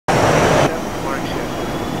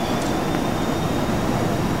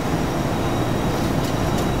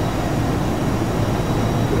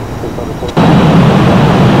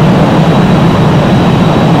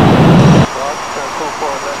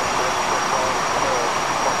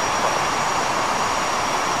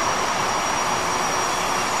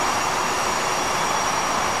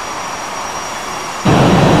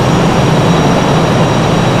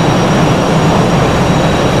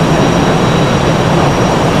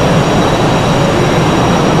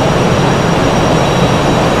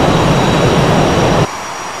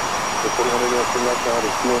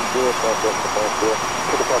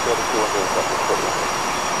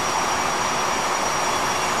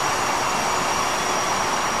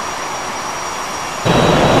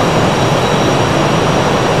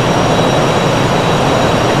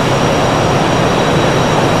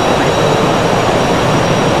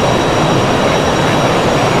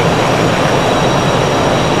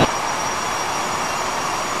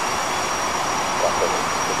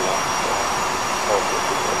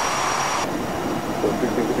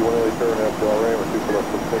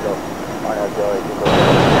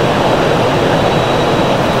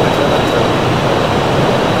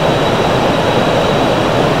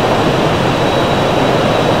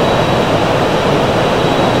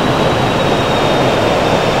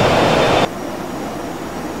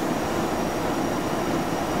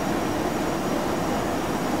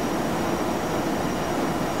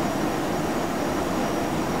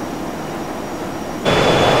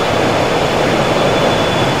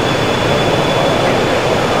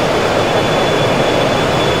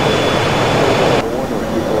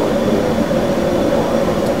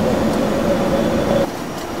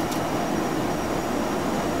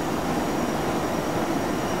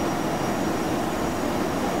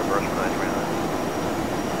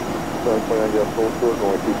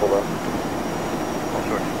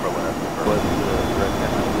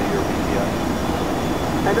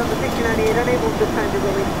And on the 1698, unable this time to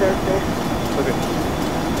release surface. Okay.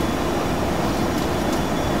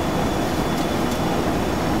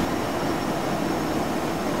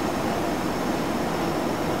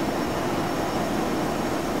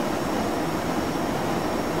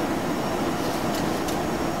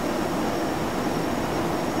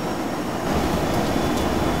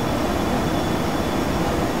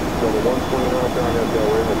 So the 120 knots on that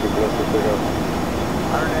Delray, that's your blessed pick up.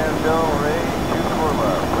 100 Delray, 24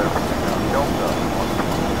 left, clear for pickup, Delta.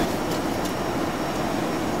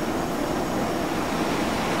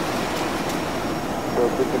 So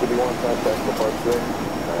 651, contact for part 6.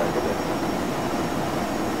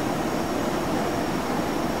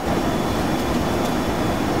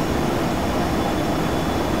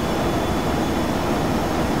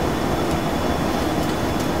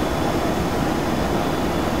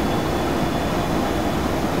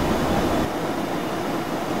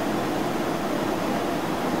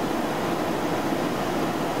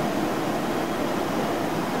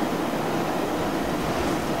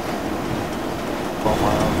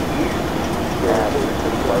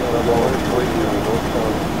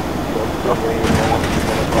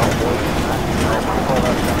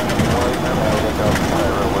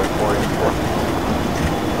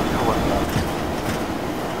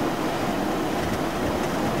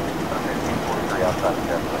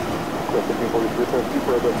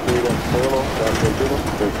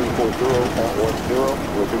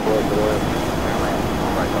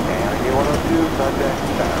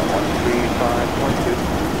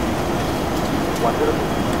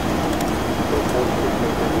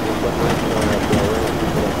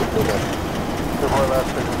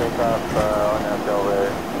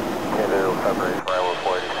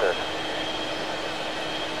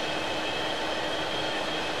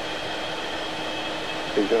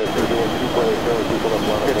 Good day. He's going to do 2.8, people up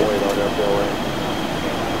one away on that Delray.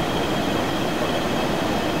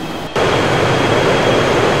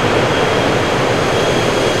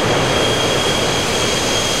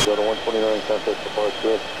 Go to 129, contact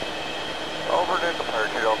departure. Over to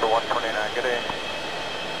departure, Delta 129, good day.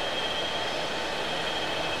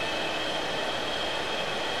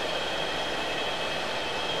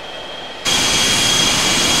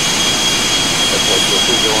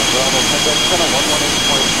 Contact center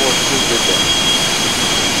 118.42, good day.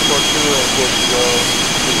 42 and good to go,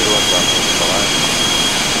 2 left on the line.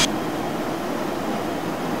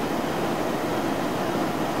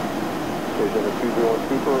 Station a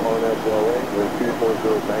 201 Super on that Delray, then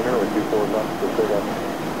 240 Diner or 24 knots to pick up.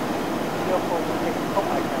 Oh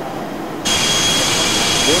my God.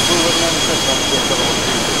 Yes, we're looking on the system, okay.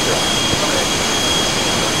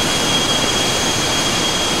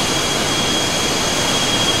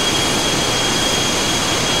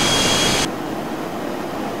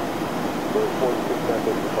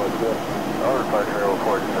 Over departure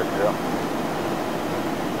 46, yeah.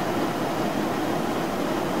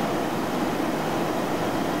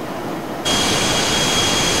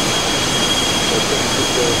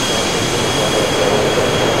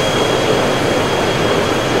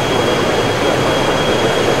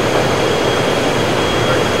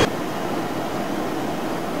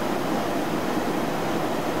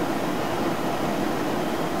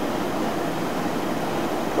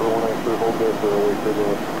 Hold there for a wait for the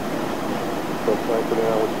flight for the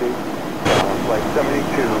hour speed. Flight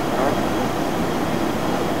 72.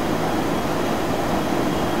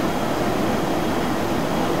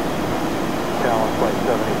 Talon flight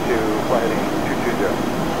 72, flighting 220.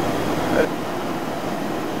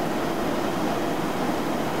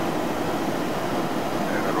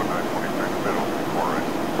 And I go 926 middle, 4 right.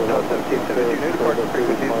 Delta 1772, new departure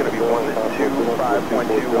frequency is going to be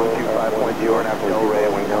 125.2, 125.0, and after Delray,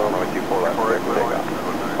 wind down, 124 left, clear for takeoff.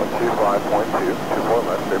 125.2, 24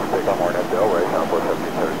 left, clear for takeoff, more than Delray, Southwest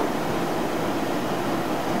 1730.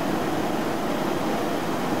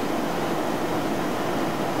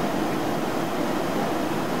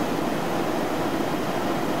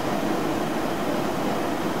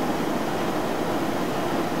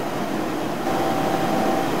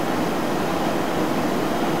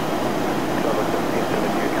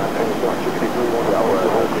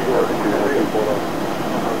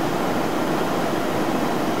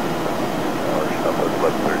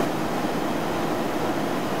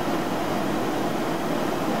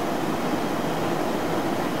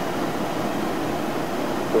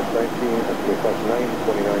 That's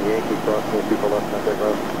 929 Yankee crossing people left, not that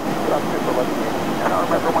road. Stop people left. And I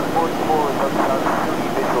remember 144 is outside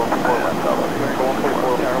 3 visual before left.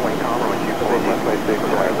 144 Tower Wing Commer, 124 left.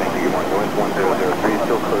 Thank you, good morning. Wind 1003,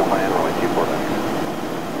 still clear land, 124 left.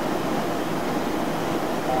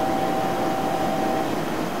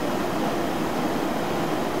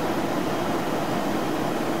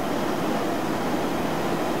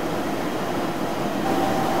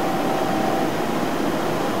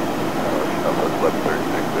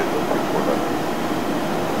 Next visual, 24 left.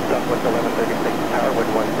 Southwest 1136, tower,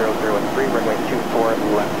 wind 1003, runway 24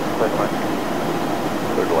 left, clear mark.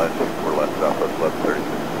 Clear to land 24 left, Southwest 1136.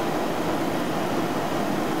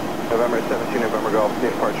 November 17, November Golf,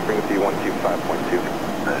 departure frequency 125.2.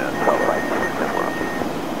 And South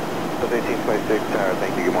 1826, tower,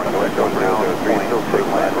 thank you, good morning. North 1003, still take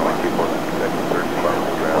land, runway 24 left. Second 13, ground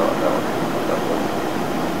on that one.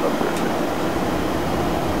 Southwest 1136.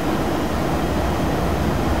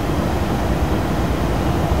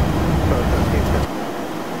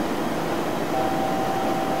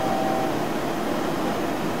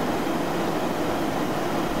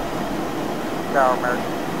 Tower, American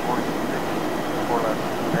 4 left.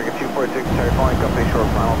 American 246, Terry flying company, short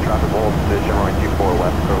final traffic hold position, runway 24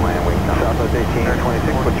 left, clear land, wing count. Southwest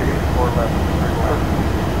 1826, what's your gauge? 4 left,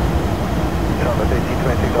 Southwest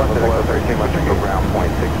 1826, left at Echo 13, left Echo ground,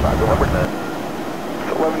 0.65. Remember that.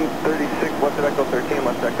 1136, left at Echo 13,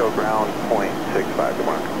 left Echo ground, 0.65. Good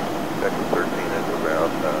morning. Echo 13 is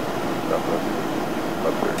around Southwest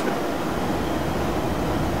 1136.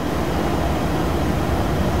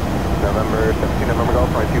 November 17, November Golf,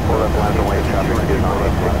 right 24 left, land away, traffic is on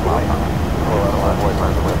 86 miles. Pull out of land away,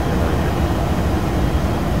 land away.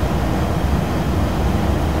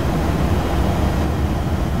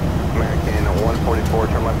 American 144,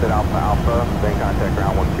 turn left at Alpha Alpha, then contact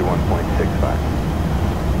ground 121.65.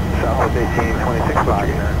 Southwest 1826, what's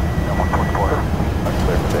your gain? 144. That's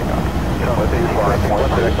clear for takeoff. Southwest 1826,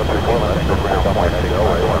 left at Echo 13, left Echo ground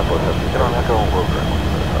 0.65. Get on Echo and broker.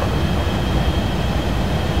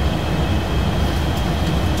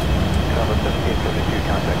 Southwest 1772,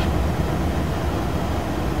 contact.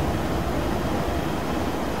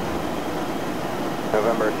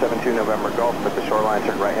 November 72, November Golf, at the shoreline,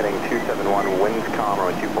 turn right heading 271, winds calm,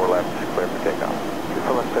 runway 24 left, clear for takeoff.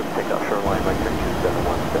 24 left, clear for takeoff, shoreline, right turn 271,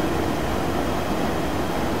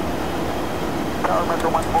 17. Tower, Metro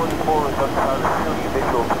 144, is outside of Philly,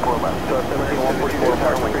 visual 24 left. So 17, 144,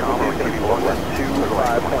 tower, wind calm, runway 24 left,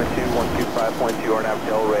 125.2, 125.2, RNAV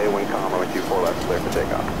Del Rey, wind calm, runway 24 left, clear for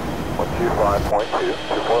takeoff. 125.2,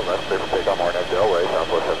 24 left, clear for takeoff, RNAV Del Rey,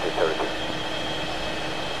 Southwest 1732.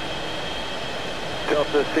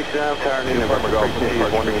 Delta 69, tower, New November Golf, frequency is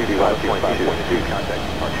 125.2, contact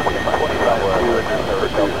departure.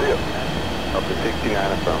 25.2, up to 69,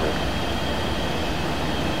 affirmative.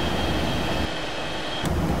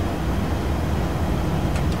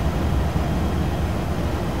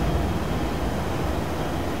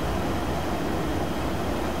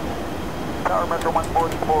 Tower, Metro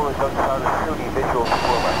 144 is outside of Philly, visual 4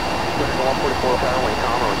 left. Metro 144, tower, wind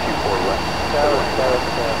calm, runway 24 left. Tower,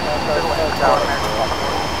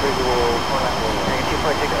 visual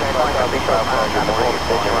 2.6, flying company, short final traffic hold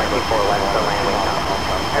position, runway 24 left, clear land, wing calm.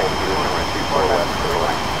 Hold position, runway 24 left, clear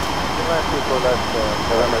land.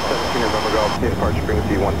 November 17, November Golf, departure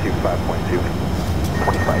frequency 125.2, 25.2.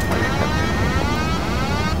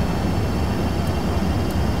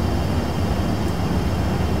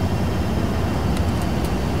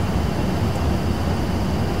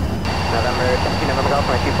 November 17, November Golf,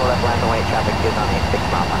 24 left, land away, traffic is on a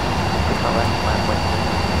 6 mile line. 6 mile left, land away.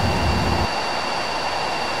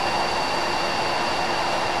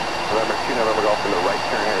 November 2, November Golf, in the right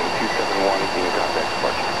turn heading 271, in contact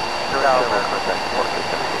departure. Contact departure,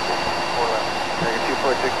 4 left. American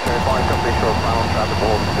 246, turn flying company, short final traffic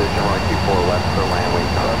hold position, runway 24 left, for land wing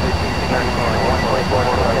calm.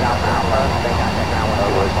 144, left Alpha Alpha, then contact ground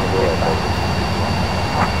 121.65.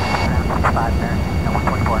 5 there, and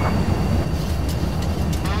 124.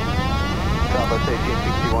 Southwest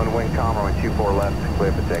 1861, wind calm, runway 24 left,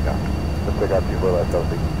 clear for takeoff. Let's take out 24 left,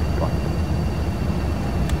 Southwest 1861.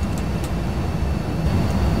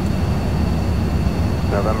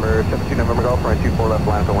 November 17, November Golf, runway 24 left,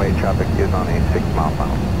 land away, traffic is on a 6 mile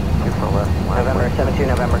final. 24 left. November 17,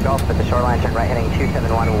 November Golf, at the shoreline, turn right heading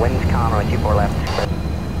 271, winds calm, runway 24 left.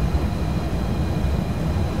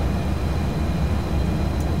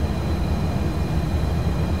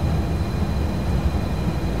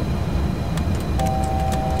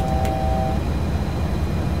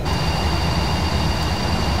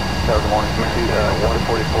 Good morning,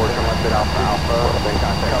 144, turn left at Alpha Alpha, then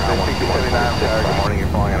contact ground 121.6. Good morning, you're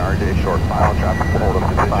flying an RJ short final, traffic hold in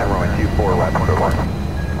position, runway 24 left, clear mark.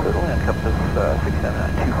 Clear to land, compass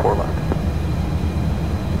 679, 24 left.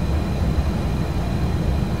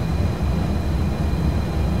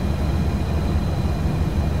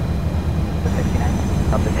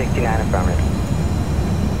 Up to 69, affirmative.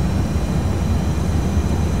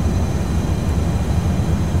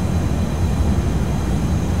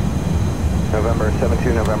 November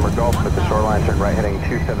 72, November Golf, at the shoreline, turn right heading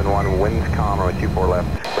 271, winds calm, runway 24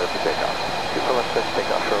 left, clear for takeoff. 24 left, clear for takeoff.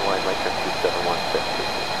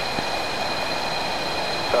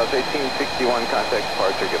 South 1861, contact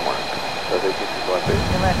departure, good morning. South 1861, please.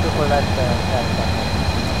 Left 24 left,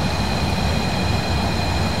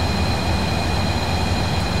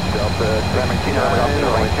 Delta 79,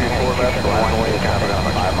 runway 24 left, line away, traffic on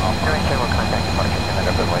 5 miles. Current channel contact departure. And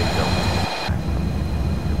up in Lakeville.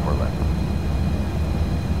 24 left.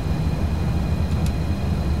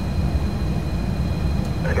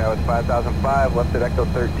 Sky was 5005, left at Echo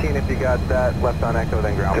 13 if you got that, left on Echo,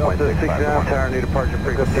 then ground point 65. Delta 69, tower, new departure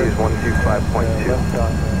frequency is 125.2.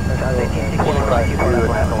 South 1861,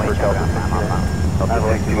 left away, traffic on 5 miles.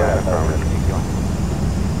 Delta 69, affirmative.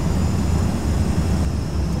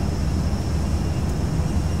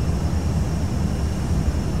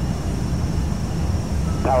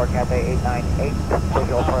 Tower Cafe 898,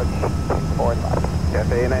 visual approach, forward left.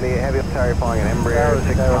 Cafe 898, heavy tower following an Embraer,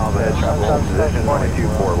 6 miles ahead, travel hold position,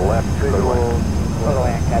 124 left, clear to land. Clear to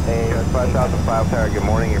land, Cafe 5005 tower, good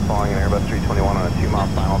morning, you're following an Airbus 321 on a 2-mile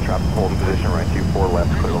final, traffic hold in position, runway 24 left,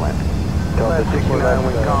 clear to land. Delta 69,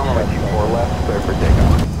 wind calm, runway 24 left, clear for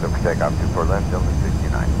takeoff. Clear for takeoff, 24 left, Delta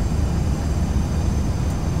 69.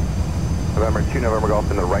 November 2, November Golf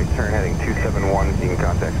in the right turn, heading 271, you can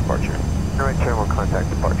contact departure. Right turn will contact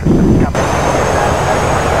departure.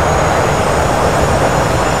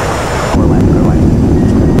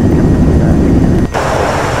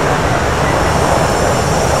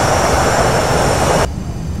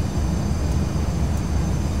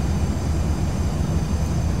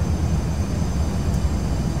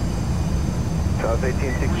 South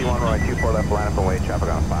 1861, runway 24 left, line up and wait, traffic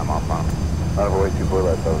on a 5 mile final. Line up and wait, 24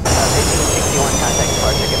 left, South 1861, contact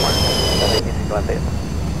departure, good morning. South 1861, please.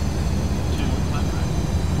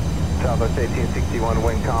 Southwest 1861,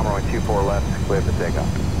 wind calm, runway 24 left, clear for takeoff.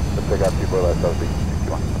 Let's take off 24 left, South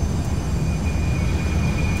 1861.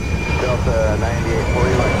 Delta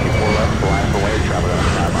 9840, line 24 left, line up away, traffic on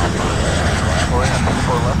 5 miles. We're in at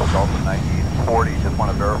 24 left, Delta 9840, just want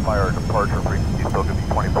to verify our departure frequency, still going to be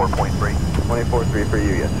 24.3. 24.3 for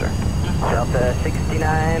you, yes sir. Delta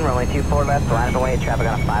 69, runway 24 left, line up away, traffic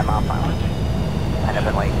on a 5 mile final. Line up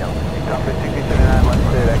and wait, Delta. Delta 69, left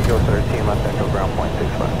at Echo 13, left Echo ground point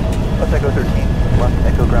 65. Let's Echo 13, left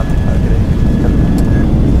Echo ground 65 today.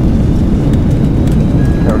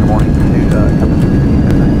 Tower, good morning.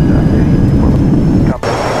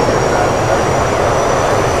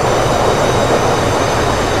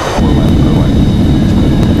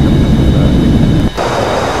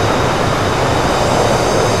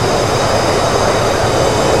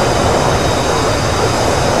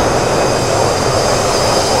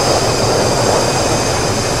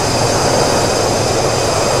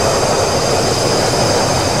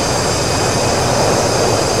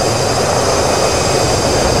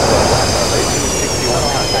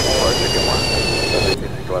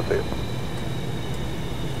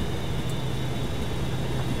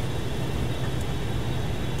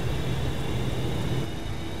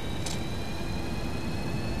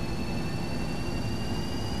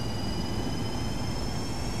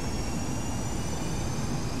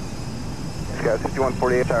 Sky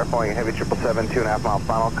 6148, tower following a heavy 777, 2.5 mile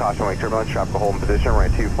final, caution wing turbulence, traffic hold in position, runway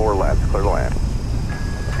 24 left, clear to land.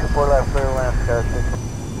 24 left, clear to land, Sky.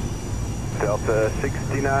 Delta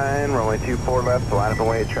 69, runway 24 left, line up and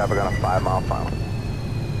wait, traffic on a 5 mile final.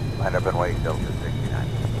 Line up and wait, Delta 69.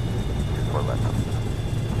 24 left.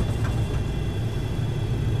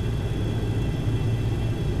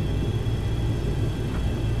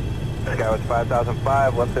 Sky was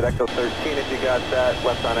 5005, left at Echo 13 if you got that,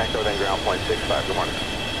 left on Echo, then ground point 65, good morning.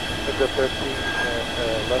 Echo 13,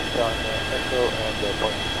 left on Echo and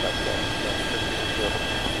point 65.